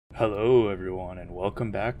Hello everyone and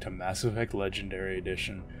welcome back to Mass Effect Legendary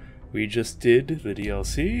Edition. We just did the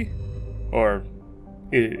DLC, or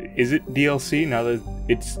is it DLC now that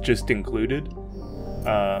it's just included?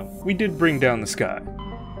 We did bring down the sky.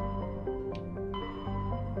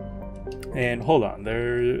 And hold on,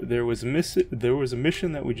 there was a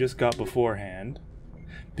mission that we just got beforehand.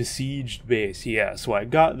 Besieged base, yeah, so I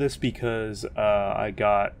got this because I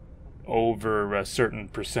got over a certain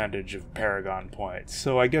percentage of Paragon points,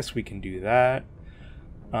 so I guess we can do that.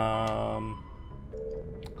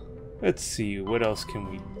 Let's see, what else can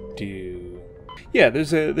we do? Yeah,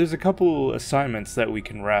 there's a couple assignments that we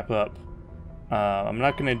can wrap up. I'm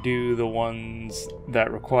not gonna do the ones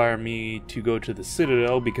that require me to go to the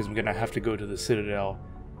Citadel because I'm gonna have to go to the Citadel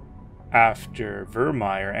after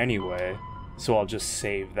Vermeer anyway, so I'll just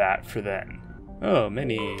save that for then. Oh,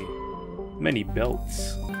 many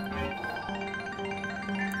belts.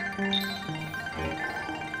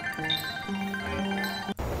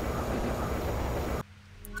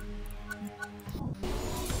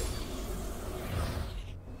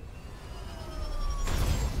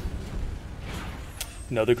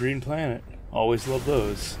 Another green planet. Always love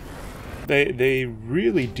those. They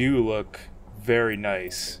really do look very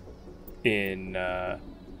nice in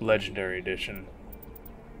Legendary Edition.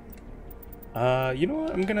 You know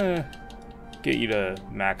what? I'm gonna get you to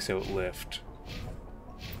max out lift.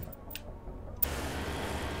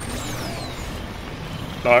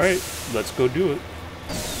 Alright, let's go do it.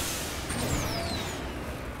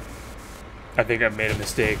 I think I've made a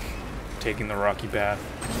mistake taking the rocky path.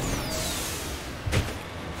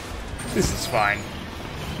 This is fine.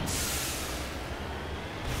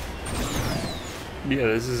 Yeah,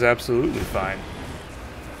 this is absolutely fine.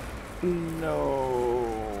 No.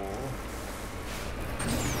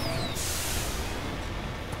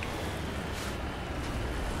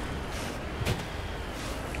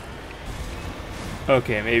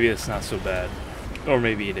 Okay, maybe it's not so bad. Or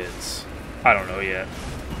maybe it is. I don't know yet.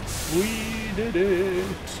 We did it!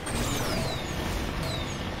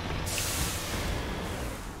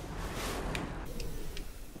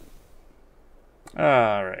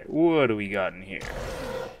 Alright, what do we got in here?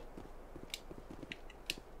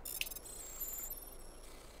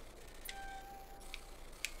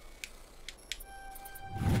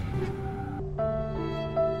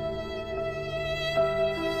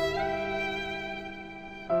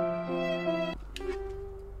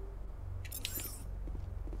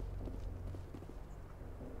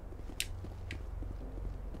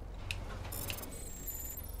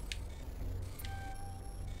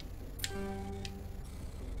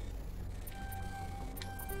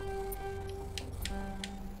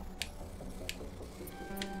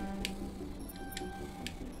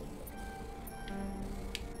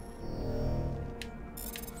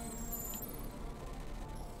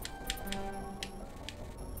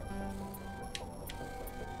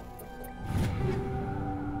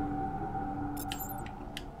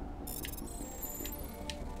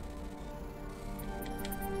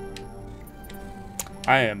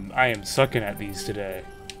 I am sucking at these today.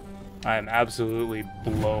 I am absolutely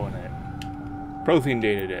blowing it. Prothean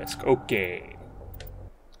data disk. Okay.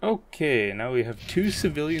 Okay, now we have 2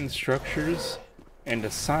 civilian structures and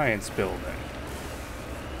a science building.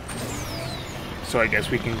 So I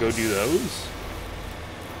guess we can go do those?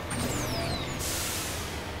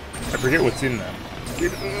 I forget what's in them.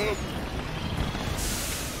 Get up!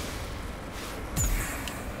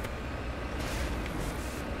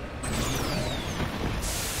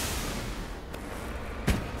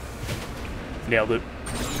 Nailed it.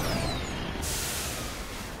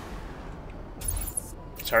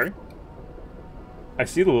 Sorry? I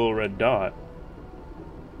see the little red dot.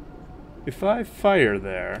 If I fire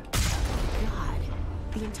there... God,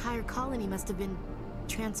 the entire colony must have been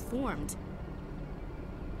transformed.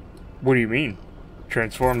 What do you mean?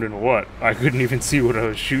 Transformed in what? I couldn't even see what I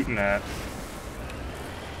was shooting at.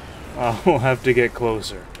 I'll have to get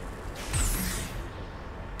closer.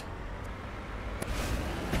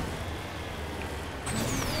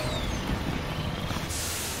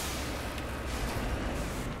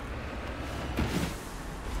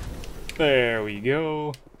 There we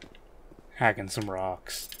go. Hacking some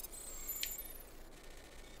rocks.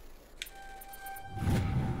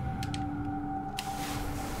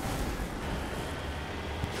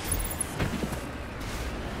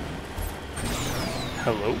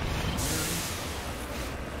 Hello?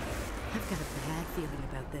 I've got a bad feeling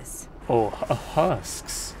about this. Oh,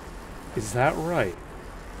 husks. Is that right?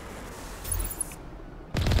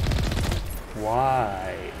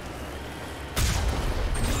 Why?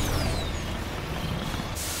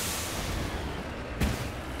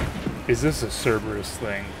 Is this a Cerberus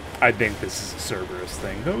thing? I think this is a Cerberus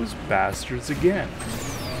thing. Those bastards again.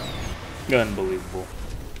 Unbelievable.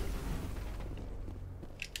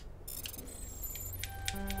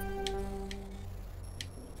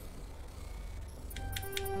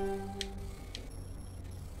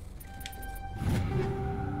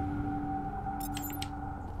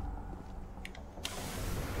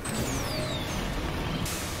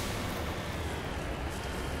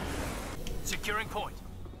 Securing point.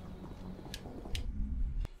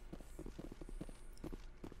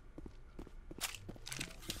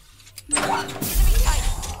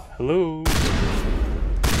 Hello.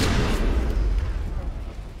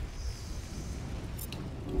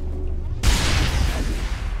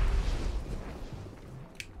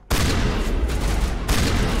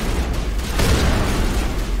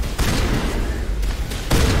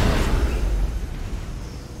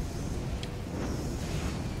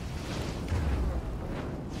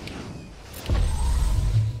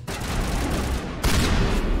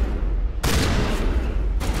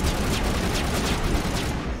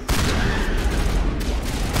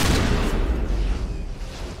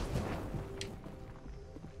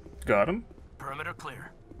 Got him. Perimeter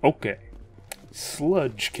clear. Okay.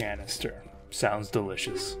 Sludge canister. Sounds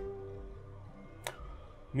delicious.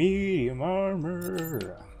 Medium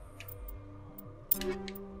armor.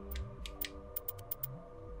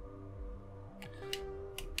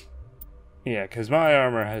 Yeah, because my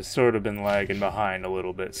armor has sort of been lagging behind a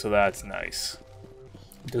little bit, so that's nice.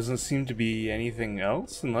 Doesn't seem to be anything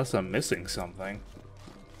else, unless I'm missing something.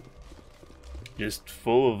 Just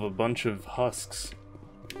full of a bunch of husks.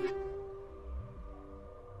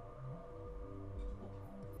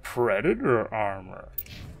 Predator armor.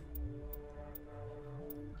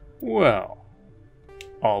 Well,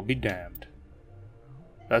 I'll be damned.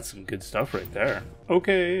 That's some good stuff right there.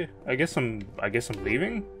 Okay, I guess I'm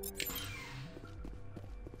leaving.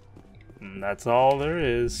 And that's all there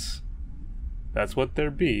is. That's what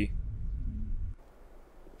there be.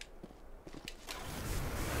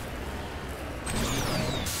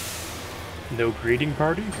 No greeting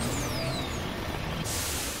party?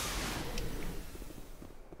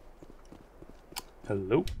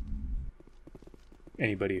 Hello?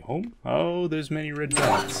 Anybody home? Oh, there's many red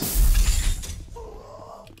dots.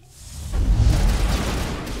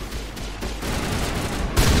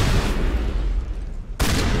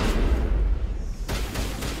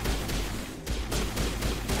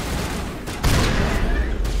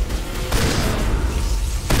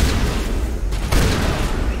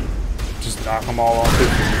 Just knock them all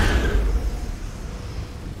off.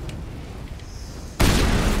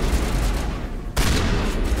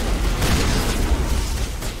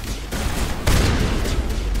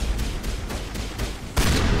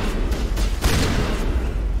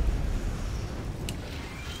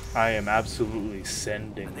 I am absolutely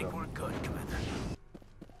sending I think them. we're good, Commander.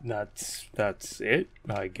 That's it,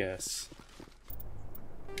 I guess.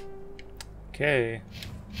 Okay.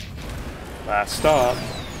 Last stop.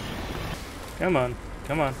 Come on,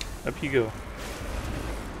 come on, up you go.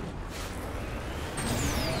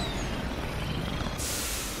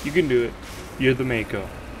 You can do it. You're the Mako.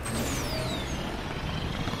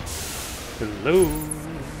 Hello.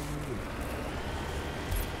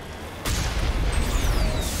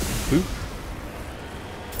 Boop.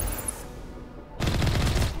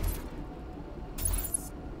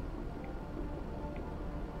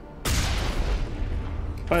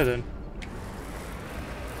 Bye then.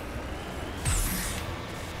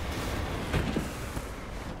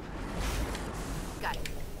 Got it.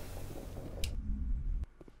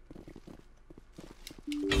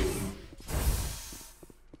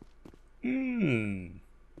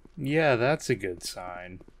 Yeah, that's a good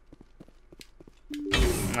sign.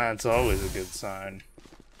 That's always a good sign.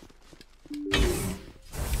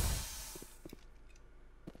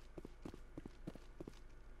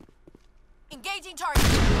 Engaging target.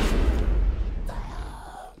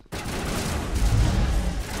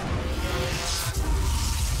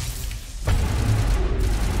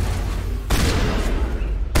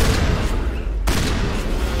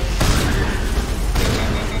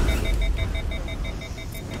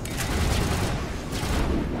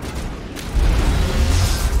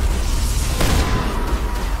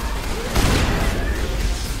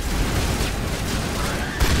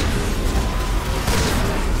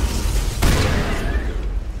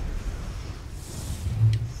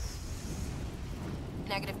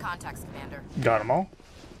 Negative contacts, Commander. Got them all?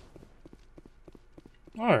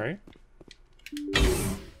 Alright.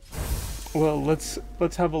 Well, let's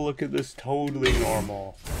have a look at this totally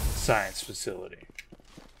normal science facility.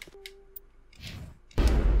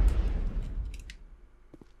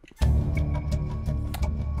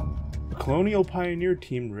 colonial pioneer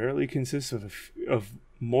team rarely consists of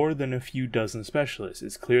more than a few dozen specialists.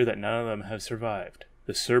 It's clear that none of them have survived.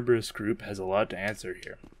 The Cerberus group has a lot to answer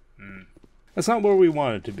here. That's not where we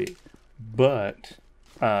want it to be, but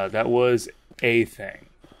that was a thing.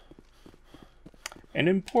 An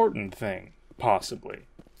important thing, possibly,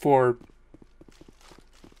 for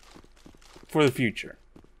the future,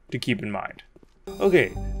 to keep in mind.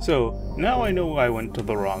 Okay, so now I know I went to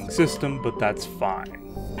the wrong system, but that's fine.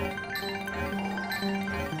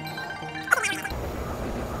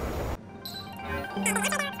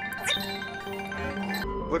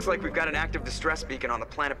 Looks like we've got an active distress beacon on the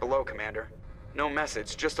planet below, Commander. No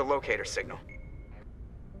message, just a locator signal.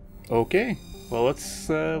 Okay, well let's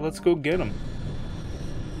go get them.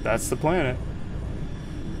 That's the planet.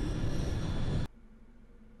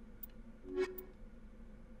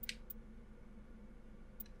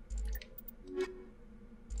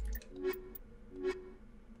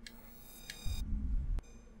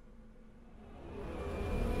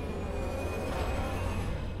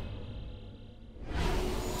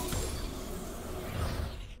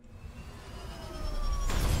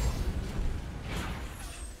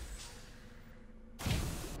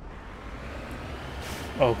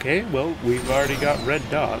 Okay, well, we've already got red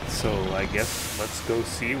dots, so I guess let's go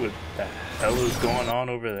see what the hell is going on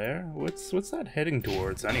over there. What's that heading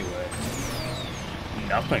towards, anyway?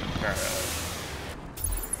 Nothing, apparently.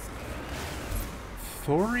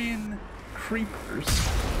 Thorian creepers?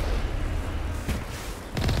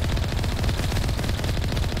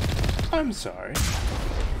 I'm sorry.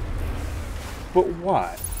 But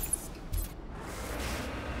why?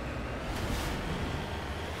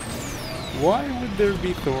 Why would there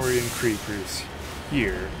be Thorian creepers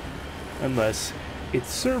here, unless it's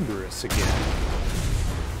Cerberus again?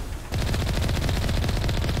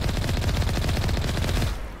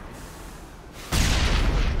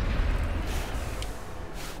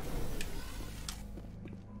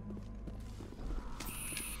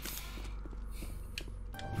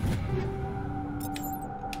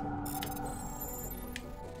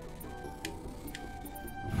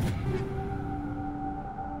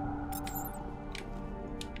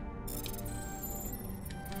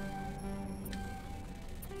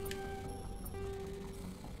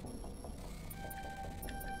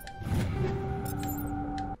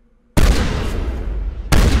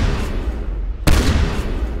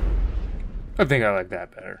 I think I like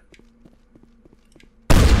that better.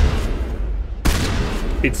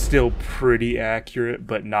 It's still pretty accurate,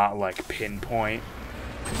 but not like pinpoint.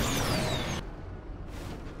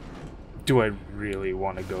 Do I really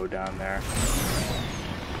want to go down there?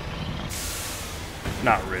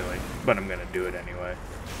 Not really, but I'm gonna do it anyway.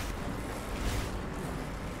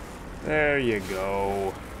 There you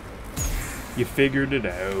go. You figured it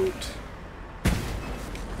out.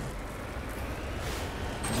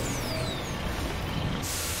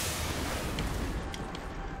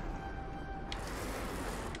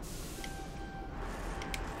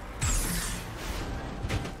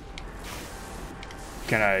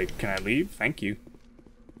 Can I leave? Thank you.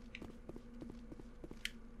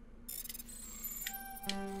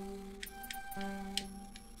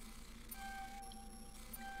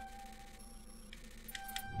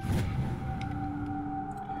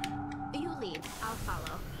 You lead, I'll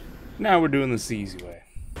follow. Now we're doing this the easy way.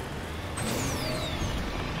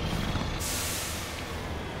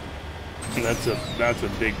 That's a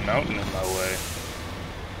big mountain in my way.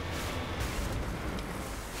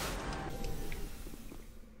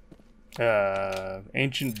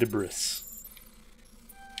 Ancient debris.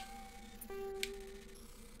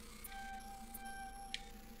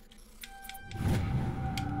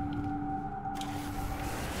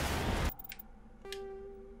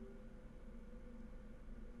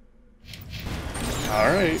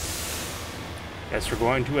 Alright. Guess we're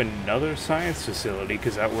going to another science facility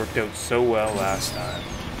because that worked out so well last time.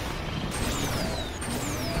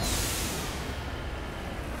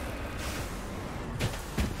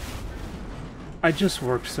 I just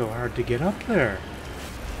worked so hard to get up there.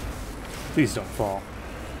 Please don't fall.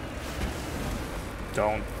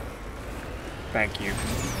 Don't. Thank you.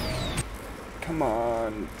 Come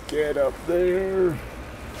on, get up there.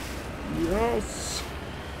 Yes.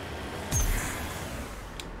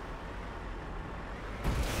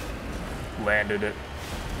 Landed it.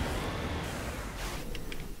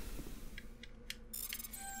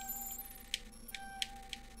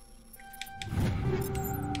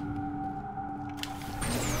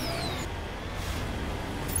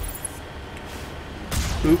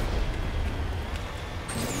 Oop.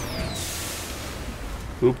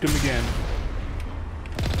 Ooped him again.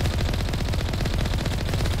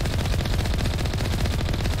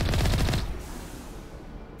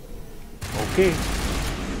 Okay.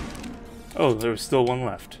 Oh, there was still one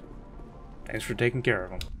left. Thanks for taking care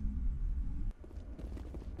of him.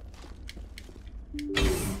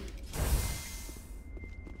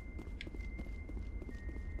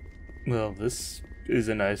 Well, this is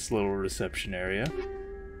a nice little reception area.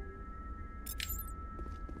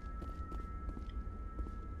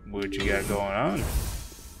 What you got going on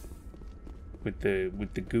with the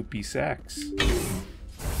goopy sacks?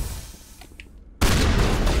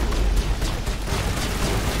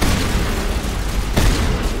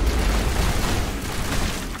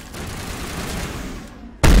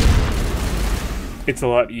 It's a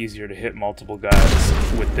lot easier to hit multiple guys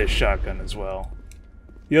with this shotgun as well.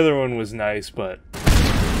 The other one was nice, but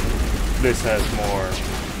this has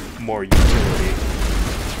more utility.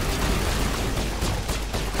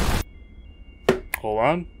 Hold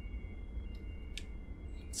on.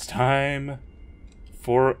 It's time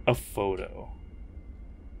for a photo.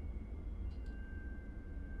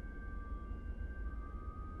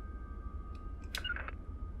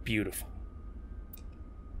 Beautiful.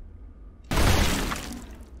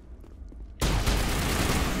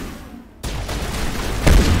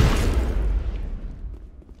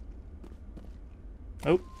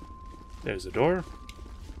 Oh, there's a door.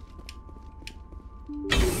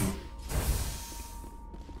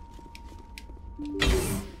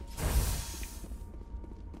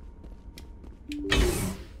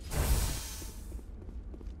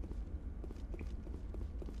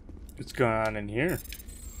 What's going on in here?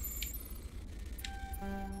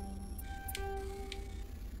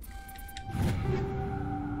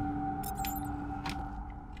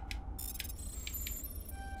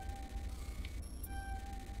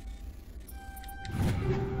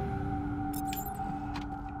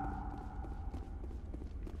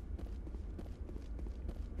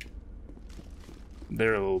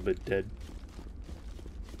 They're a little bit dead.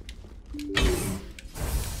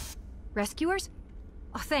 Rescuers?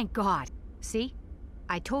 Oh, thank God. See?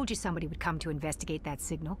 I told you somebody would come to investigate that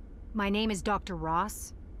signal. My name is Dr.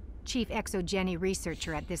 Ross, Chief ExoGeni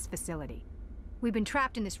researcher at this facility. We've been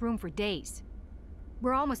trapped in this room for days.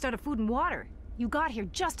 We're almost out of food and water. You got here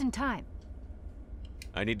just in time.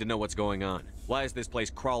 I need to know what's going on. Why is this place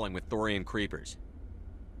crawling with Thorian creepers?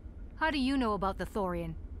 How do you know about the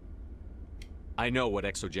Thorian? I know what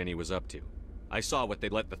ExoGeni was up to. I saw what they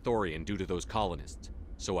let the Thorian do to those colonists,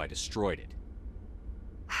 so I destroyed it.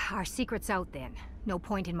 Our secret's out then. No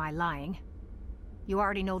point in my lying. You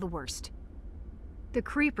already know the worst. The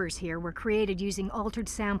creepers here were created using altered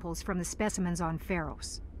samples from the specimens on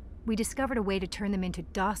Pharos. We discovered a way to turn them into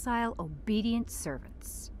docile, obedient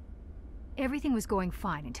servants. Everything was going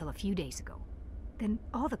fine until a few days ago. Then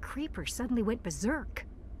all the creepers suddenly went berserk.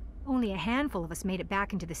 Only a handful of us made it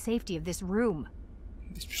back into the safety of this room.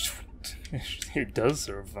 It does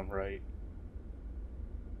serve them right.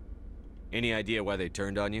 Any idea why they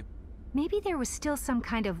turned on you? Maybe there was still some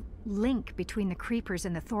kind of link between the creepers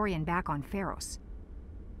and the Thorian back on Pharos.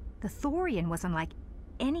 The Thorian was unlike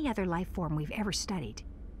any other life form we've ever studied.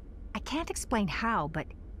 I can't explain how, but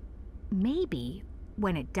maybe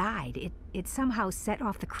when it died, it somehow set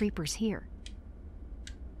off the creepers here.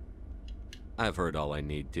 I've heard all I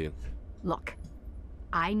need to. Look,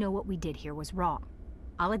 I know what we did here was wrong.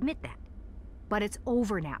 I'll admit that. But it's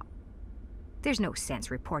over now. There's no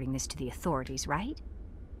sense reporting this to the authorities, right?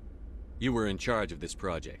 You were in charge of this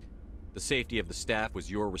project. The safety of the staff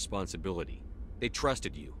was your responsibility. They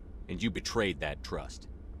trusted you, and you betrayed that trust.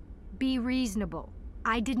 Be reasonable.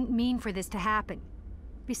 I didn't mean for this to happen.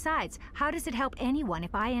 Besides, how does it help anyone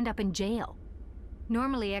if I end up in jail?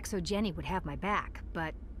 Normally ExoGeni would have my back,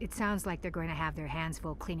 but it sounds like they're going to have their hands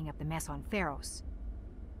full cleaning up the mess on Pharos.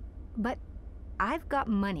 But I've got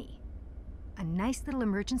money. A nice little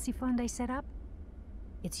emergency fund I set up.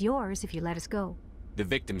 It's yours if you let us go. The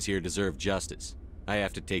victims here deserve justice. I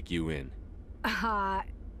have to take you in.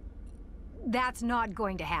 That's not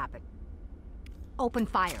going to happen. Open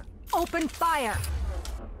fire. Open fire!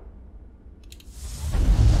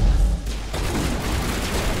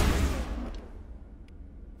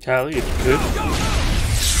 Tally, it's good.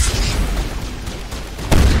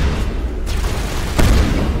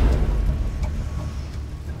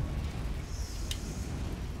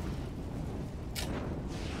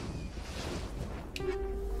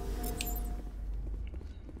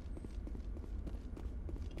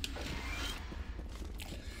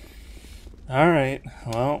 Alright,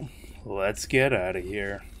 well, let's get out of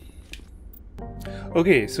here.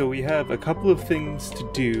 Okay, so we have a couple of things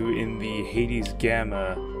to do in the Hades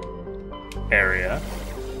Gamma area.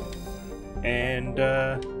 And,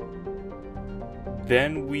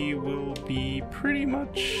 then we will be pretty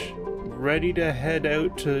much ready to head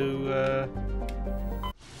out to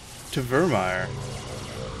Vermeer.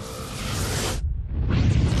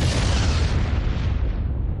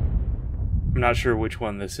 I'm not sure which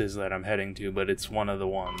one this is that I'm heading to, but it's one of the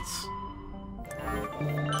ones.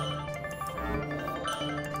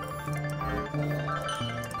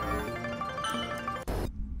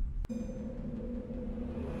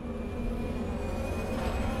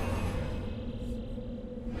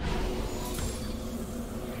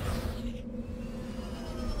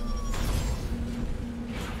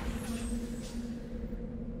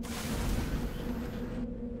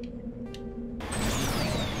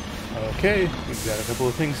 Okay, we've got a couple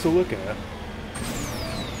of things to look at.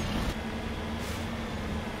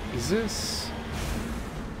 Is this...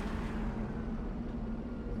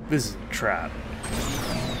 This is a trap.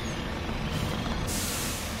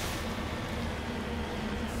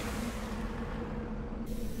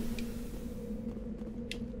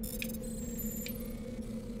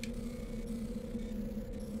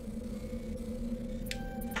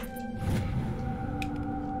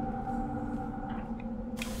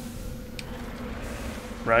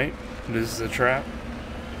 Right? This is a trap.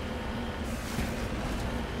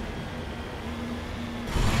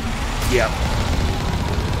 Yep.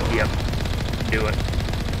 Yep. Do it.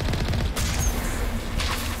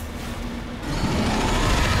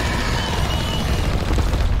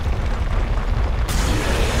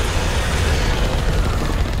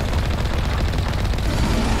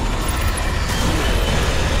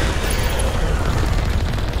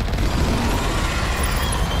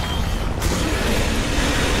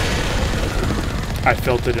 I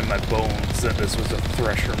felt it in my bones that this was a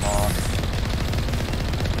thresher moth.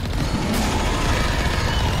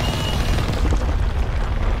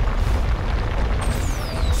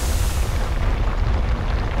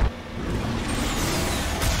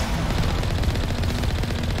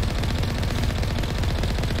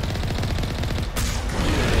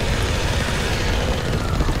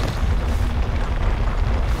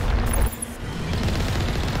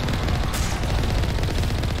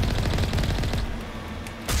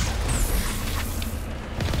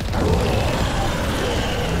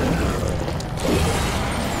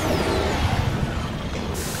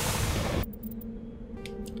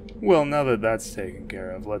 Well, now that that's taken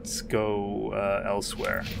care of, let's go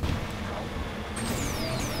elsewhere.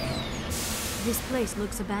 This place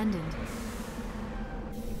looks abandoned.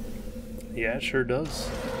 Yeah, it sure does.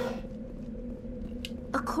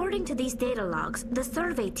 According to these data logs, the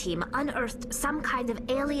survey team unearthed some kind of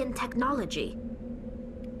alien technology.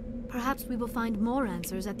 Perhaps we will find more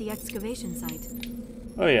answers at the excavation site.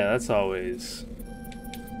 Oh yeah, that's always...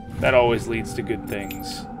 That always leads to good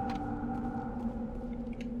things.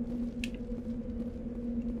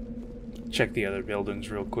 Check the other buildings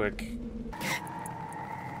real quick.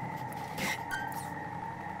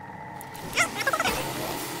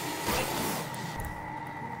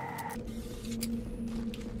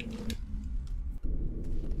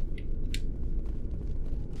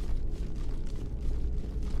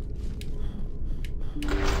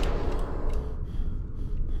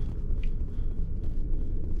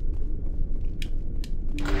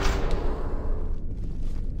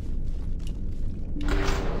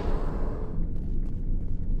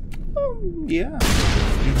 Yeah.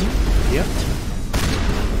 Mm-hmm. Yep.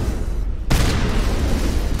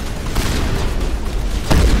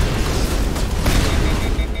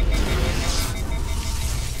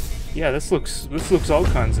 Yeah, this looks all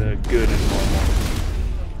kinds of good and normal.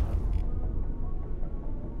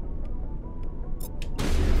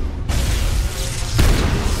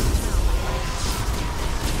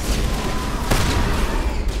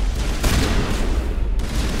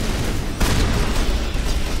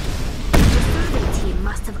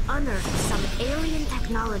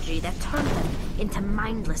 That turned them into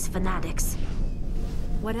mindless fanatics.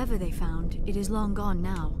 Whatever they found, it is long gone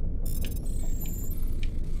now.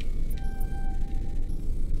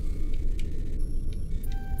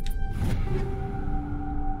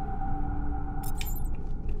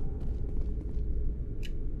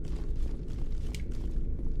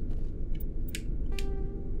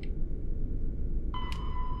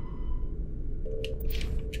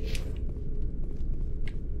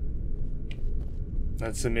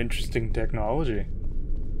 That's some interesting technology.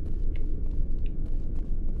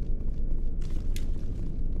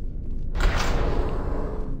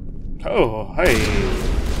 Oh, hey.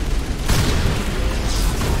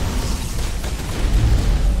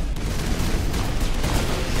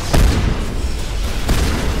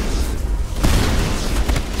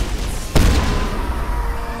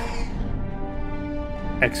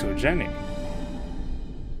 ExoGeni.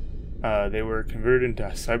 They were converted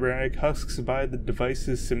into cybernetic husks by the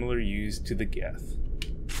devices similar used to the Geth.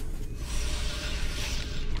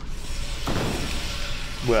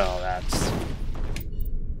 Well,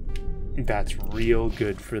 that's real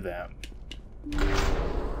good for them.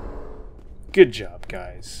 Good job,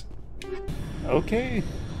 guys. Okay,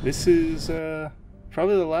 this is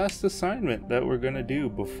probably the last assignment that we're gonna do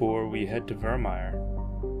before we head to Vermeer.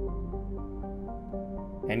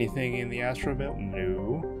 Anything in the Astro Belt?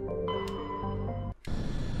 No.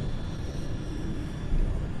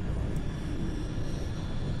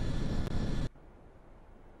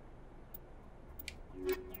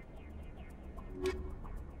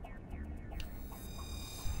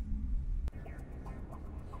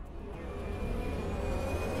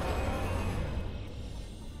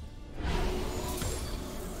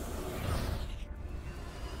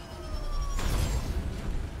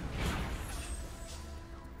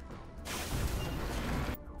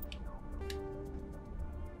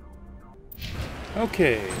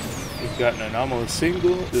 Okay, we've got an anomalous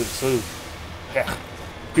single.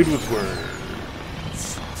 Good with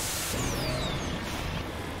words.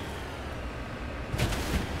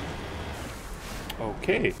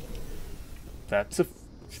 Okay, that's a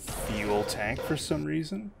fuel tank for some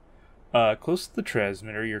reason. Close to the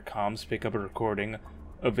transmitter, your comms pick up a recording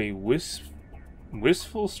of a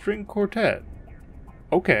wistful string quartet.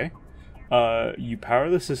 Okay. You power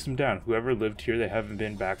the system down. Whoever lived here, they haven't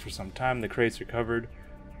been back for some time. The crates are covered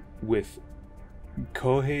with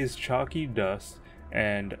Kohei's chalky dust,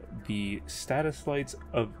 and the status lights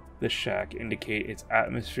of the shack indicate its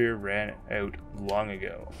atmosphere ran out long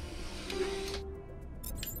ago.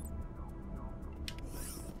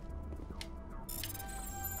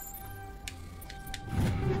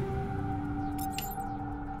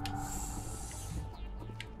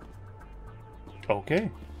 Okay.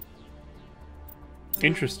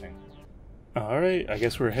 Interesting. Alright, I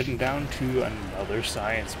guess we're heading down to another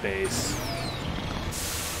science base.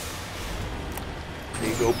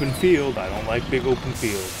 Big open field. I don't like big open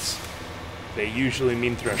fields. They usually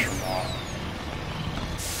mean Thresher Maw.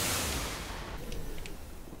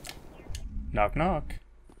 Knock knock.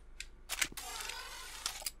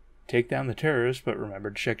 Take down the terrorists, but remember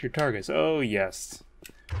to check your targets. Oh yes.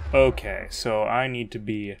 Okay, so I need to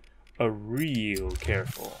be real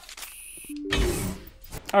careful.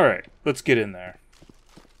 Alright, let's get in there.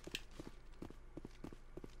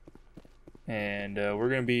 And we're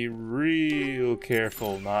going to be real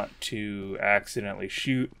careful not to accidentally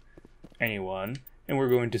shoot anyone. And we're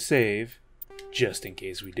going to save just in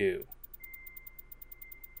case we do.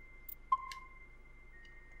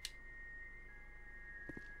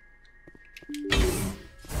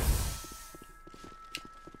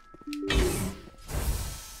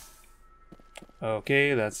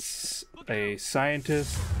 Okay, that's a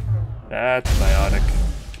scientist. That's biotic.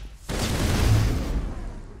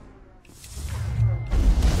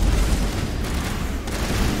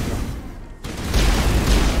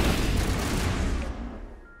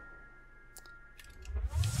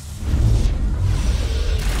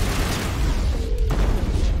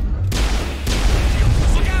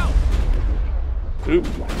 Oop.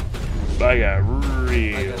 I got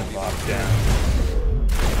real locked down.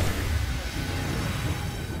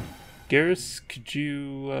 Garrus, could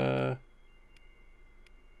you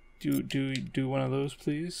do one of those,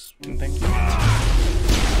 please? And thank you.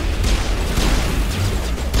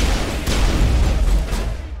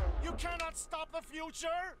 You cannot stop the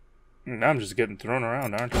future. I'm just getting thrown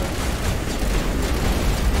around, aren't I?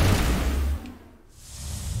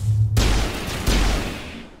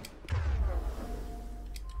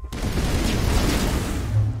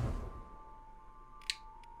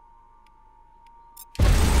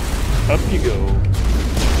 Up you go.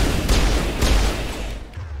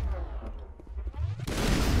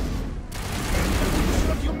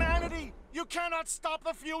 Of humanity, you cannot stop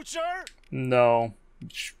the future. No.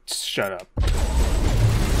 Shut up.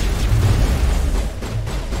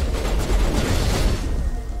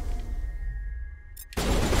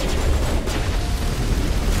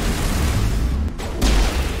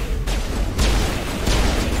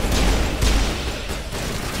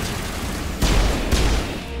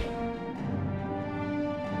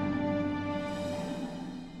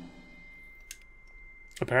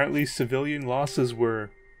 Apparently, civilian losses were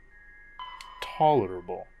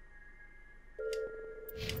tolerable.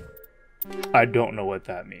 I don't know what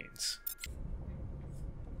that means.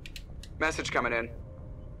 Message coming in.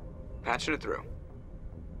 Patching it through.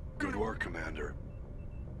 Good work, Commander.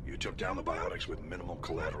 You took down the biotics with minimal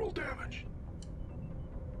collateral damage.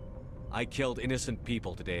 I killed innocent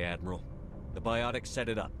people today, Admiral. The biotics set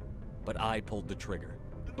it up, but I pulled the trigger.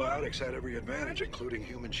 biotics had every advantage, including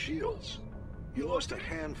human shields. You lost a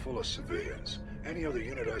handful of civilians. Any other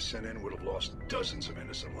unit I sent in would have lost dozens of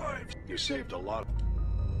innocent lives. You saved a lot.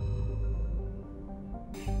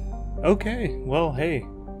 Okay, well, hey,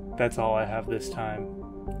 that's all I have this time.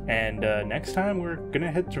 And next time we're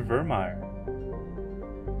gonna head to Vermeer.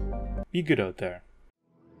 Be good out there.